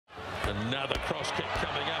Another cross kick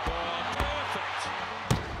coming up. Oh,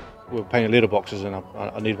 perfect. We're painting letterboxes and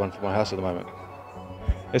I need one for my house at the moment.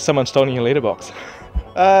 Has someone stolen your letterbox?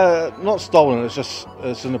 Not stolen,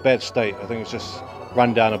 it's in a bad state. I think it's just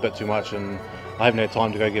run down a bit too much and I haven't had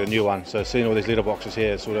time to go get a new one. So seeing all these letterboxes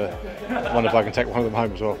here, sort of wonder if I can take one of them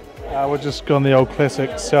home as well. We're just going the old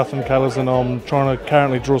classic Southern colours and I'm trying to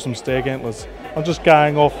currently draw some stag antlers. I'm just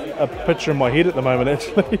going off a picture in my head at the moment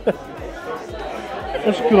actually.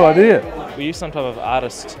 That's a good idea. Were you some type of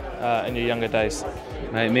artist in your younger days?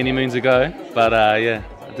 Mate, many moons ago, but yeah,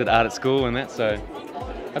 I did art at school and that, so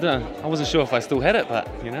I don't know, I wasn't sure if I still had it, but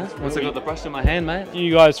you know, once I got the brush in my hand, mate.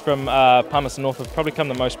 You guys from Palmerston North have probably come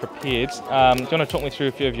the most prepared. Do you want to talk me through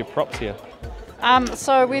a few of your props here?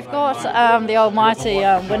 So we've got the old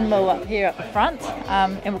Mitre windmill up here at the front,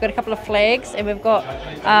 and we've got a couple of flags, and we've got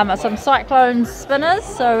some cyclone spinners.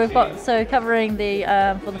 So we've got covering the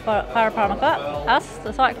for the Farah us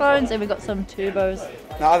the cyclones, and we've got some turbos.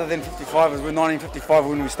 No, other than 55, we're 1955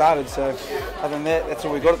 when we started. So other than that, that's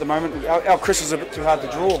all we got at the moment. Our Chris is a bit too hard to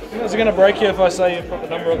draw. Is it going to break you if I say you put the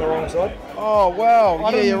number on the wrong side? Oh wow,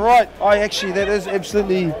 yeah, you're right. That is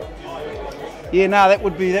absolutely. Yeah, no, that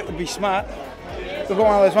would be smart. We've got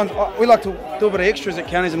one of those ones. We like to do a bit of extras at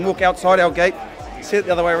counties and walk outside our gate, set it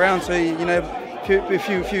the other way around, so you know, a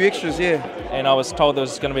few extras, yeah. And I was told there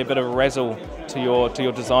was going to be a bit of a razzle to your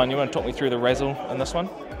design. You want to talk me through the razzle in this one?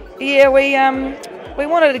 Yeah, we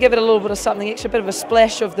wanted to give it a little bit of something extra, a bit of a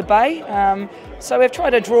splash of the bay. So we've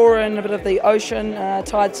tried to draw in a bit of the ocean,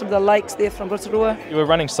 tied some of the lakes there from Rotorua. You were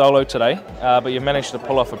running solo today, but you managed to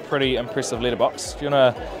pull off a pretty impressive letterbox. Do you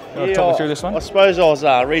want to talk me through this one? I suppose I was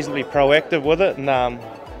reasonably proactive with it,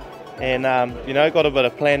 and you know, got a bit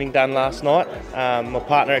of planning done last night. My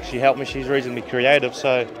partner actually helped me; she's reasonably creative.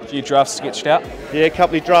 So a few drafts sketched out. Yeah, a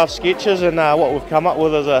couple of draft sketches, and what we've come up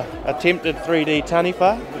with is a attempted 3D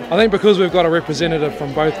taniwha. I think because we've got a representative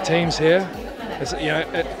from both teams here,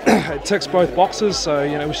 it ticks both boxes. So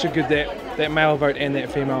you know, we should get that male vote and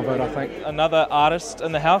that female vote, I think. Another artist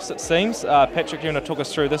in the house, it seems. Patrick, you want to talk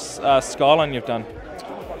us through this skyline you've done?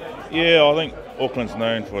 Yeah, I think Auckland's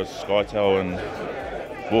known for its skytel and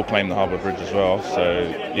we'll claim the Harbour Bridge as well. So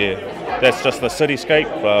yeah, that's just the cityscape.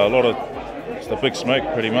 It's the big smoke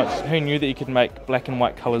pretty much. Who knew that you could make black and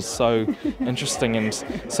white colours so interesting and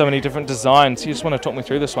so many different designs? You just want to talk me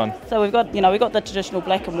through this one? So we've got the traditional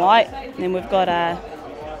black and white, and then we've got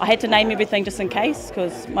I had to name everything just in case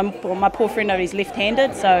because my poor friend over he's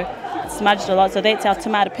left-handed, so it smudged a lot. So that's our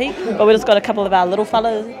Tomato Peak. But we've just got a couple of our little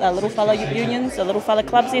fella unions, our little fella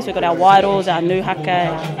clubs there. So we've got our Wairos, our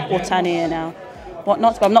Nuhaka, Otane, and our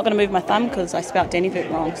whatnots. But I'm not going to move my thumb because I spelt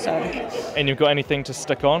Dannyvert wrong. So. And you've got anything to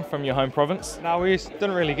stick on from your home province? No, we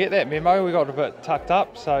didn't really get that memo. We got a bit tucked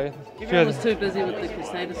up, so everyone was too busy with the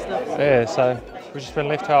Crusader stuff. Yeah, so we've just been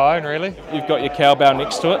left to our own, really. You've got your cowbell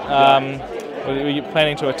next to it. Were you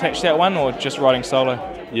planning to attach that one or just riding solo?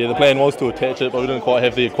 Yeah, the plan was to attach it, but we didn't quite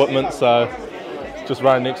have the equipment, so just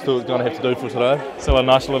running next to it is going to have to do for today. Still a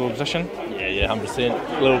nice little addition? Yeah,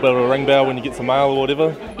 100%. A little bit of a ring bell when you get some mail or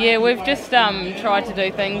whatever. Yeah, we've just tried to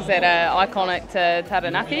do things that are iconic to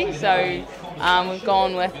Taranaki, so we've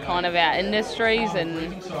gone with kind of our industries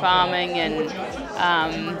and farming and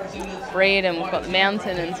bread, and we've got the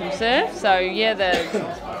mountain and some surf. So yeah,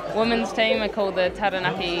 the women's team are called the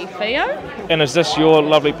Taranaki Fio. And is this your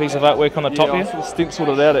lovely piece of artwork on the top here? Yeah, I stenciled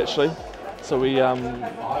it out actually. So we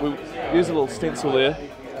used a little stencil there,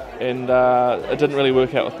 and it didn't really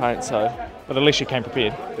work out with paint. So, but at least you came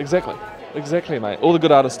prepared. Exactly, mate. All the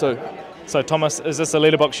good artists do. So Thomas, is this a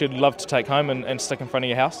letterbox you'd love to take home and stick in front of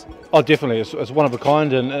your house? Oh, definitely. It's one of a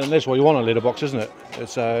kind, and that's what you want in a letterbox, isn't it?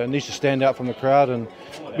 It needs to stand out from the crowd, and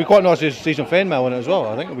it'd be quite nice to see some fan mail in it as well.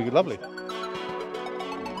 I think it'd be lovely.